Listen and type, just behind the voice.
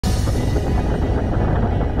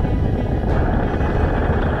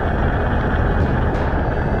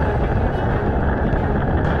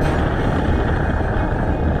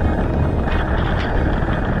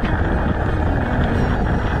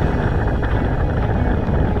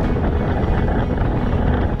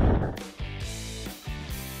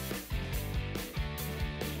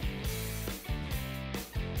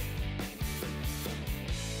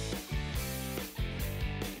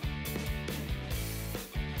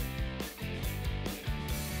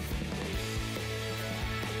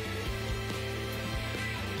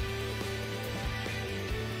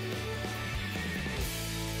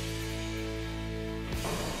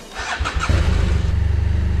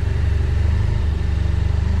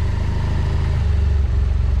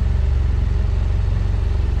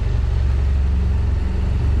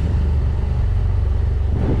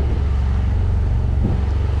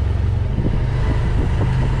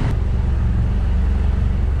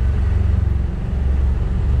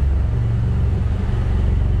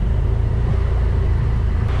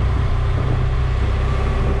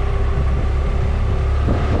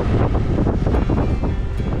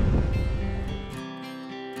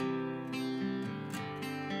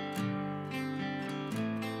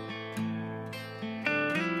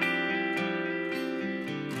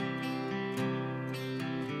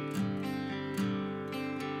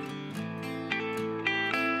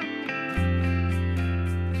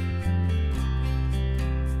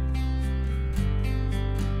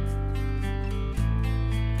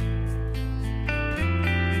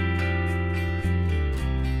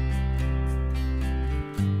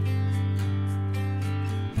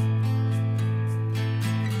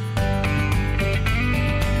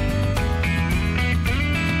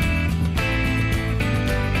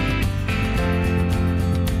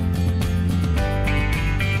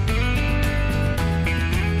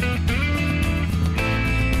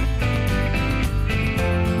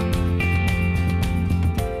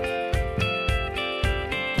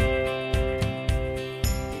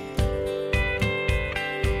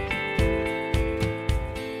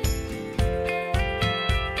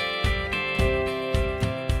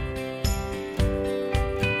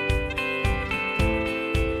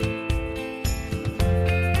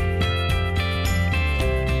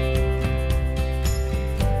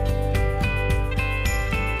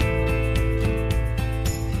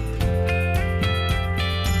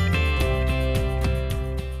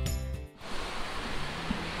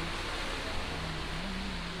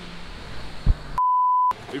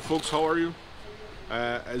folks, how are you?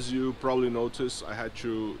 As you probably noticed, I had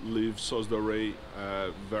to leave Sos del Rey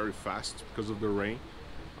very fast because of the rain.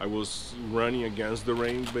 I was running against the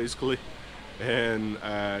rain basically, and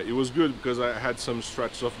it was good because I had some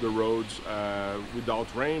stretches of the roads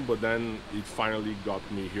without rain, but then it finally got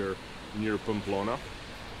me here near Pamplona,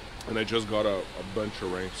 and I just got a bunch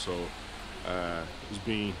of rain, so it's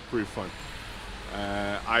been pretty fun.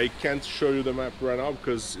 I can't show you the map right now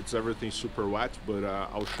because it's everything super wet, but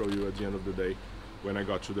I'll show you at the end of the day when I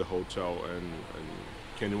got to the hotel and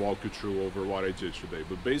can walk you through over what I did today.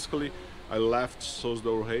 But basically, I left Sos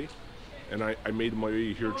del Rey and I made my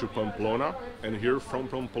way here to Pamplona, and here from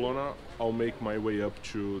Pamplona I'll make my way up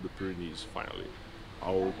to the Pyrenees finally.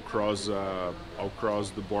 I'll cross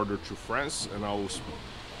the border to France, and I'll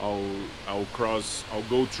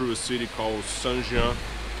go through a city called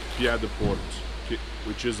Saint-Jean-Pied-de-Port,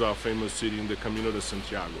 which is a famous city in the Camino de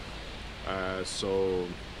Santiago. So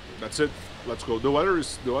that's it. Let's go. The weather is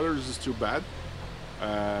still bad.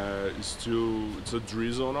 It's a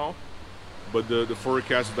drizzle now, but the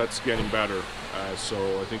forecast that's getting better. So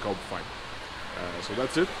I think I'll be fine. So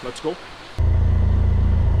that's it. Let's go.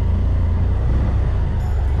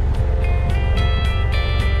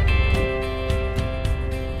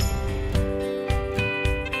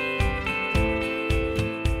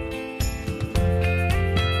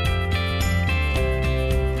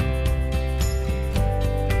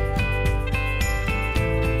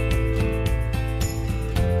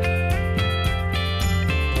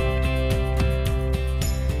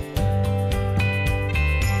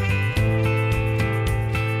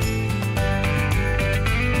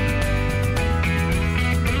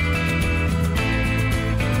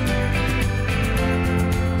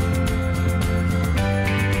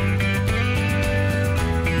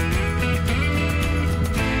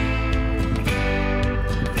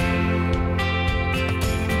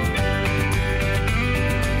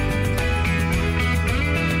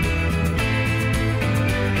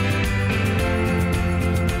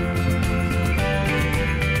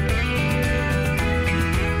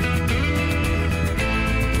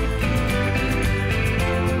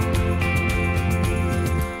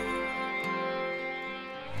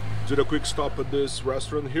 Did a quick stop at this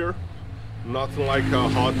restaurant here. Nothing like a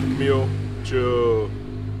hot meal to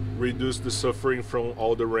reduce the suffering from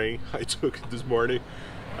all the rain I took this morning.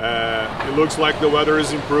 It looks like the weather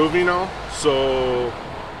is improving now, so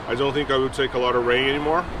I don't think I will take a lot of rain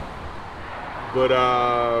anymore. But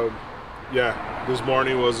yeah, this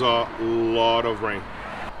morning was a lot of rain.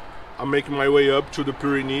 I'm making my way up to the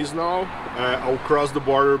Pyrenees now. I'll cross the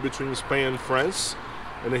border between Spain and France,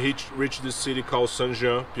 and I reach this city called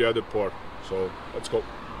Saint-Jean-Pied-de-Port. So let's go.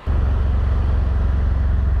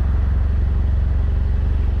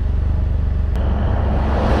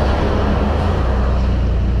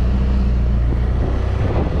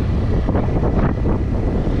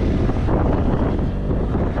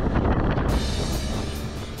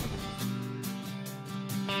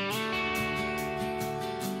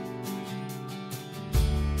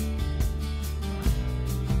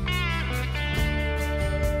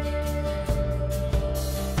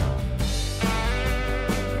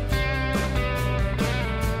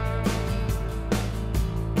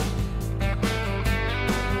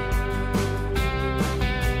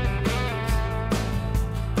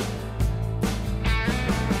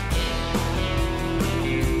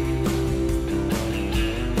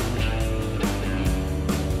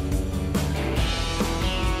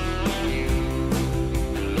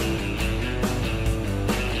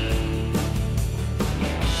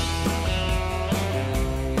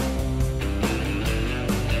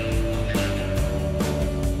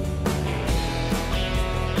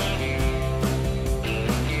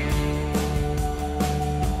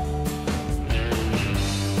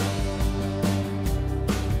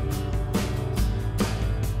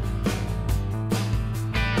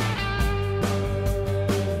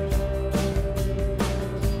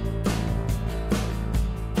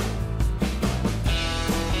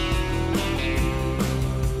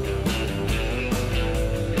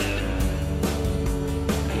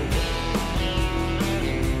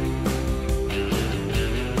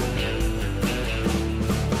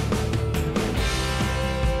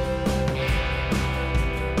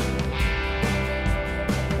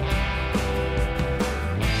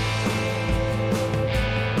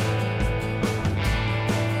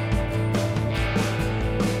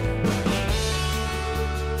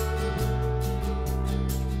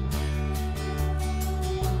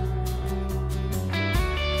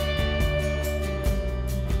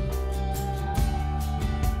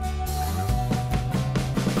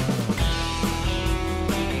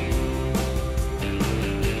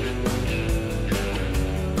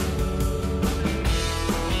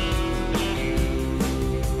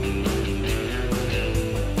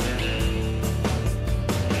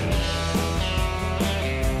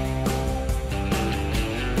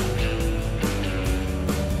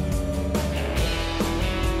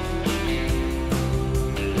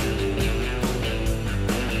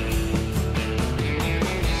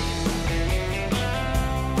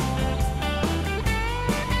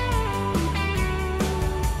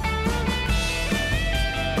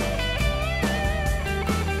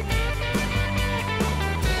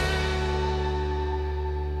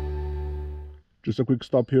 Just a quick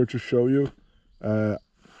stop here to show you.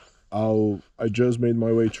 I just made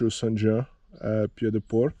my way through Saint-Jean, Pied de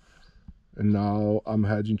Port, and now I'm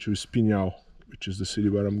heading to Espinal, which is the city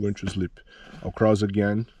where I'm going to sleep. I'll cross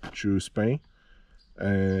again to Spain,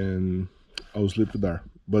 and I'll sleep there.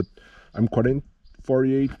 But I'm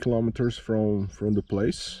 48 kilometers from the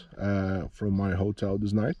place, from my hotel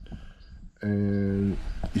this night. And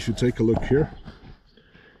if you take a look here,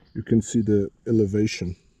 you can see the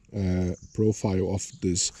elevation profile of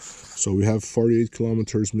this. So we have 48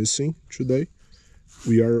 kilometers missing today.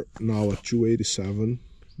 We are now at 287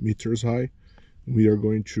 meters high. We are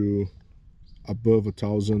going to above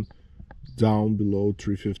 1,000, down below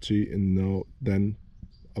 350, and now then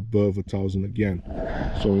above 1,000 again.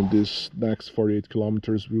 So in this next 48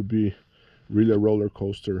 kilometers will be really a roller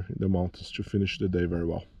coaster in the mountains to finish the day very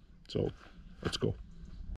well. So let's go.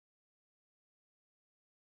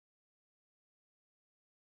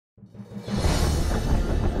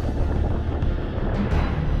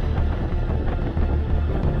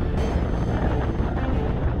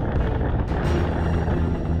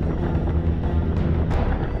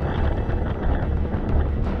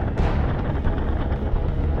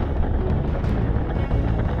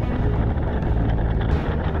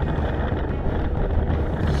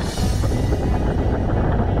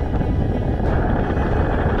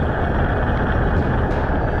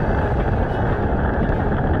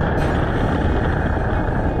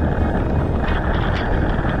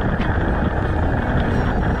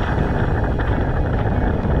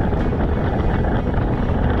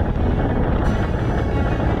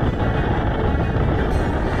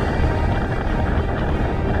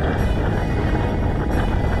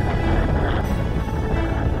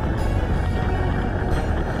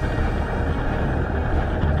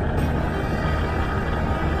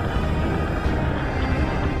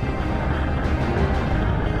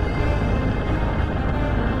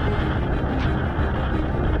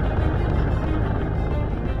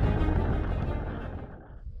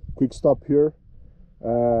 Quick stop here.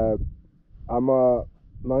 I'm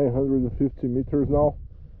 950 meters now.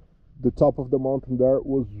 The top of the mountain there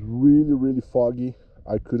was really foggy.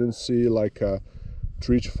 I couldn't see like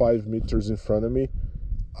 3 to 5 meters in front of me.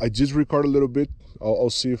 I did record a little bit.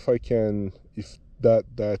 I'll see if I can, if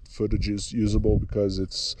that footage is usable, because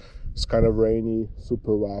it's kind of rainy,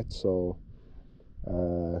 super wet. So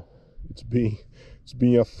it's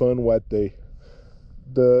been a fun wet day.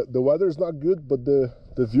 The weather is not good, but the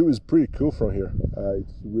view is pretty cool from here.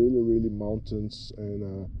 It's really mountains,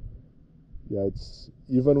 and yeah, it's,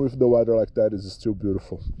 even with the weather like that, it's still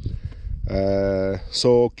beautiful.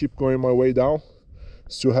 So I'll keep going my way down.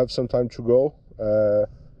 Still have some time to go,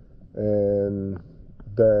 and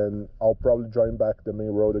then I'll probably join back the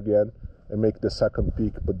main road again and make the second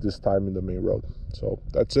peak, but this time in the main road. So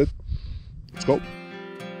that's it. Let's go.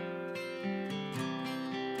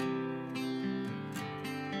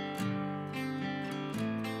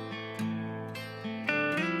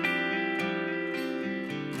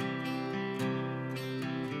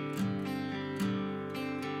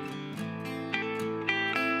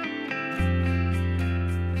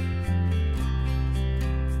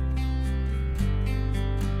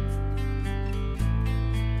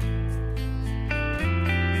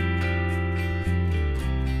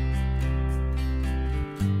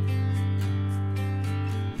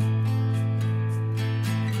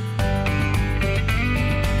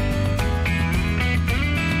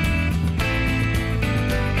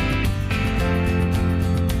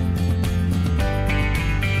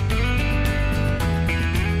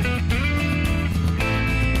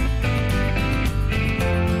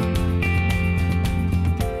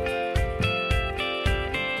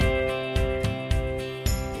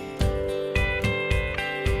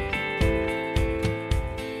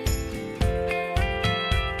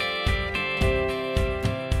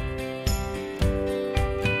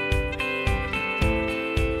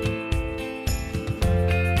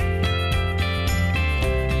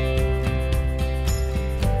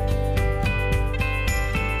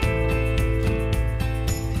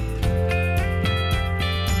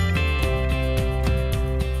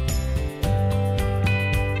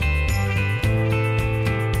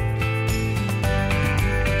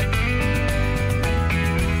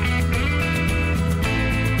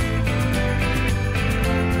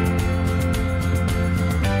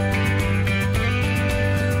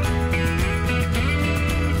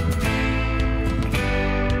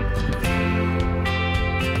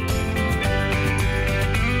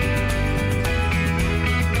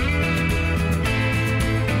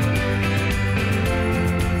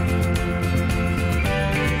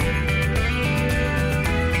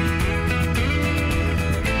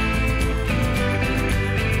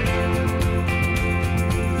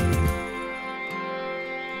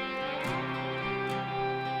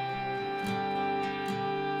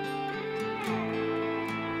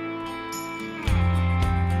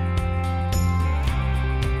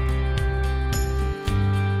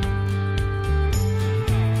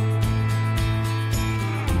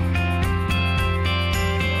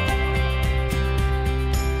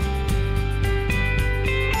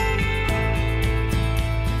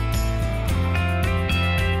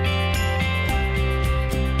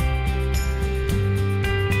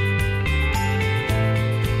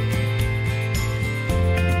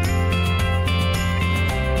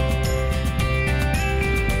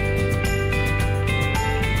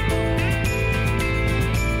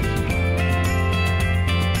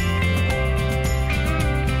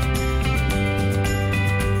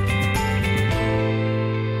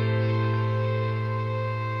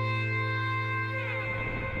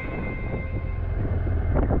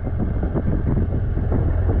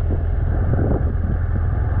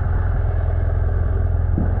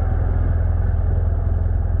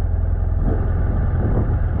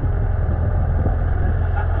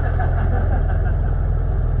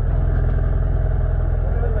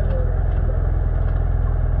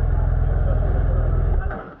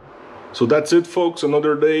 So that's it, folks.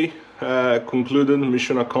 Another day concluded,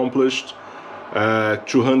 mission accomplished.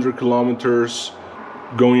 200 kilometers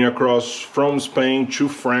going across from Spain to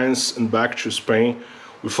France and back to Spain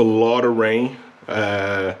with a lot of rain,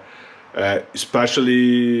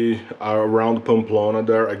 especially around Pamplona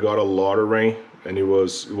there. I got a lot of rain and it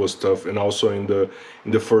was tough, and also in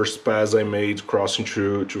the first pass I made crossing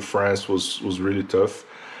to France was really tough,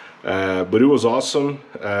 but it was awesome.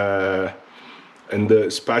 And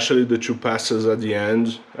especially the two passes at the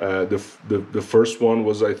end. The first one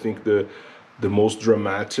was, I think, the most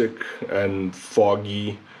dramatic and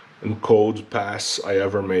foggy and cold pass I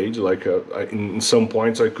ever made. Like in some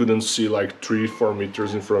points I couldn't see like 3-4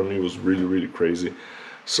 meters in front of me. It was really crazy.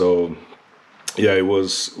 So yeah, it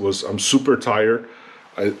was I'm super tired.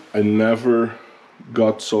 I never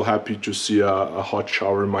got so happy to see a hot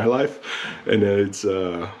shower in my life, and it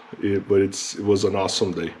was an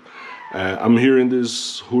awesome day. I'm here in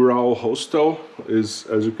this rural hostel. As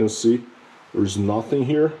you can see, there's nothing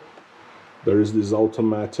here. There is this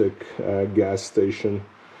automatic gas station,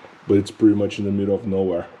 but it's pretty much in the middle of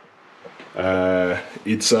nowhere.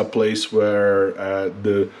 It's a place where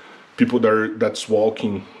the people that's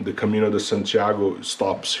walking the Camino de Santiago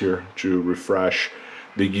stops here to refresh.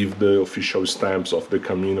 They give the official stamps of the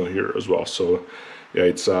Camino here as well. So yeah,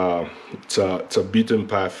 it's a beaten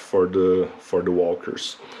path for the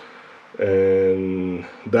walkers. And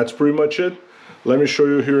that's pretty much it. Let me show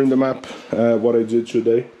you here in the map what I did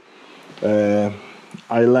today.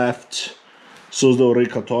 I left Sos del Rei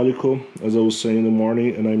Católico, as I was saying in the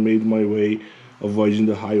morning, and I made my way avoiding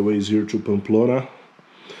the highways here to Pamplona.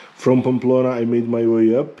 From Pamplona I made my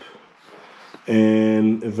way up,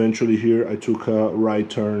 and eventually here I took a right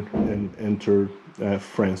turn and entered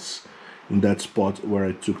France, in that spot where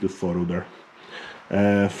I took the photo there.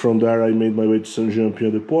 From there I made my way to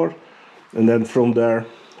Saint-Jean-Pied-de-Port, and then from there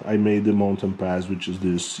I made the mountain pass, which is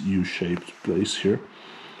this U-shaped place here.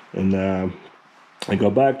 And I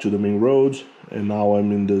got back to the main road, and now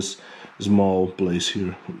I'm in this small place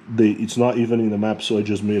here. It's not even in the map, so I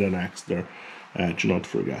just made an X there to not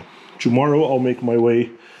forget. Tomorrow I'll make my way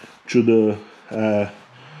to the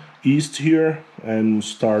east here and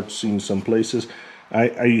start seeing some places.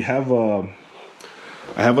 I have an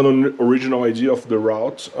original idea of the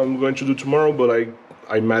route I'm going to do tomorrow, but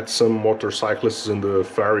I met some motorcyclists in the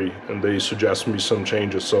ferry and they suggest me some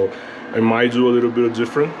changes, so I might do a little bit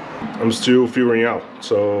different. I'm still figuring out,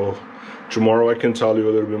 so tomorrow I can tell you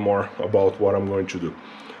a little bit more about what I'm going to do.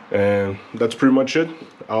 And that's pretty much it.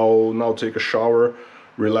 I'll now take a shower,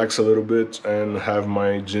 relax a little bit, and have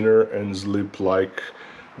my dinner and sleep like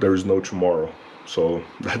there is no tomorrow. So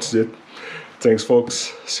that's it. Thanks,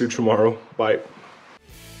 folks. See you tomorrow. Bye.